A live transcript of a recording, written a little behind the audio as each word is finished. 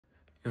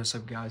Hey, what's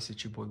up guys,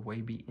 it's your boy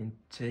Wavy. In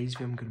today's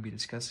video I'm going to be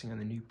discussing on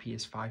the new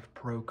PS5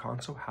 Pro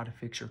console how to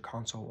fix your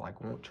console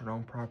like won't turn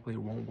on properly or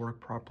won't work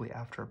properly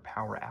after a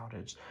power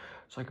outage.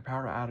 So like a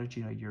power outage,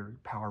 you know, your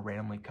power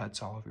randomly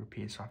cuts off your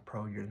PS5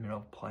 Pro, you're in the middle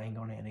of playing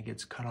on it and it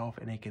gets cut off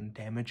and it can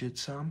damage it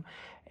some.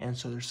 And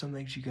so there's some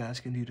things you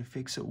guys can do to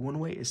fix it. One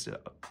way is to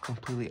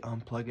completely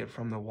unplug it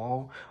from the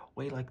wall,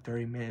 wait like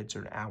 30 minutes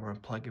or an hour and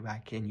plug it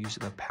back in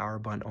using the power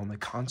button on the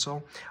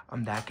console.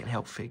 That can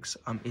help fix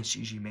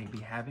issues you may be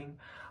having.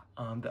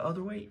 The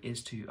other way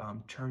is to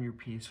turn your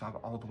PS5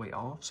 all the way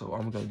off. So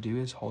all I'm going to do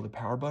is hold the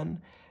power button. And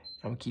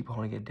I'm going to keep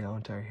holding it down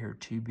until I hear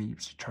 2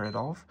 beeps to turn it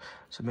off.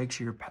 So make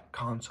sure your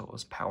console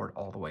is powered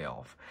all the way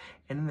off.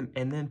 And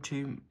then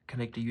to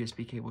connect a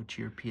USB cable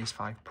to your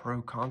PS5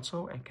 Pro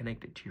console and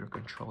connect it to your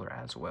controller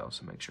as well.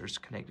 So make sure it's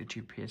connected to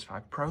your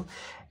PS5 Pro.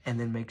 And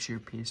then make sure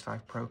your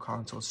PS5 Pro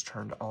console is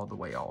turned all the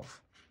way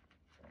off.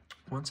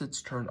 Once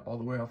it's turned all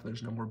the way off,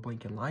 there's no more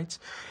blinking lights.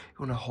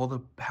 You want to hold the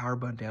power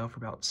button down for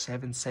about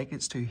 7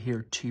 seconds to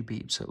hear 2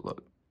 beeps. So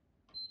look,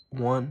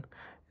 1, and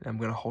I'm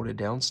going to hold it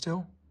down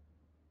still.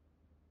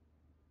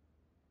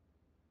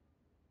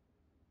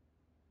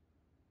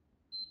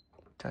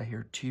 Till I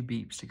hear 2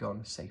 beeps to go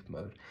into safe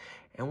mode.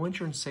 And once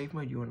you're in safe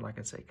mode, you want to, like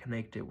I said,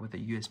 connect it with a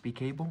USB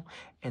cable.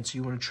 And so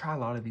you want to try a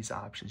lot of these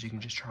options. You can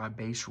just try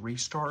base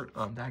restart.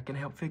 That can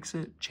help fix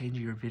it.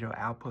 Changing your video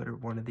output or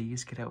one of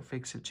these could help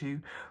fix it too.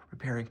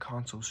 Repairing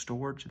console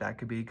storage, that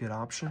could be a good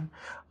option.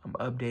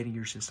 Updating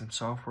your system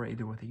software,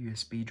 either with a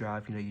USB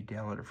drive, you know, you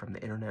download it from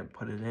the internet and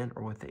put it in,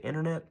 or with the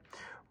internet.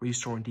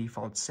 Restoring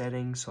default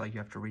settings, so like you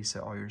have to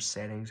reset all your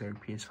settings on your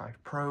PS5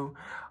 Pro.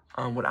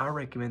 What I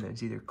recommend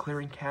is either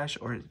clearing cache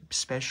or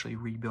especially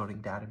rebuilding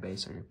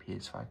database on your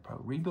PS5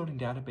 Pro. Rebuilding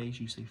database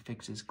usually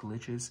fixes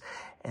glitches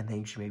and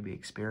things you may be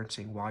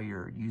experiencing while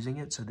you're using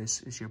it, so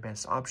this is your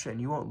best option.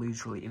 You won't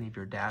lose really any of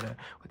your data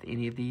with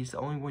any of these. The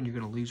only one you're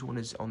going to lose one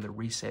is on the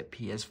reset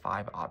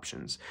PS5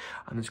 options.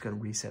 I'm just going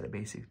to reset it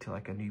basically to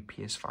like a new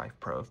PS5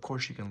 Pro. Of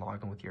course, you can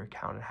log in with your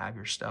account and have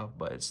your stuff,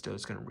 but it's still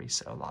going to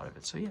reset a lot of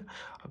it. So yeah,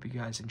 hope you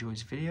guys enjoy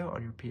this video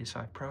on your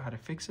PS5 Pro, how to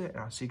fix it, and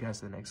I'll see you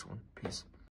guys in the next one. Peace.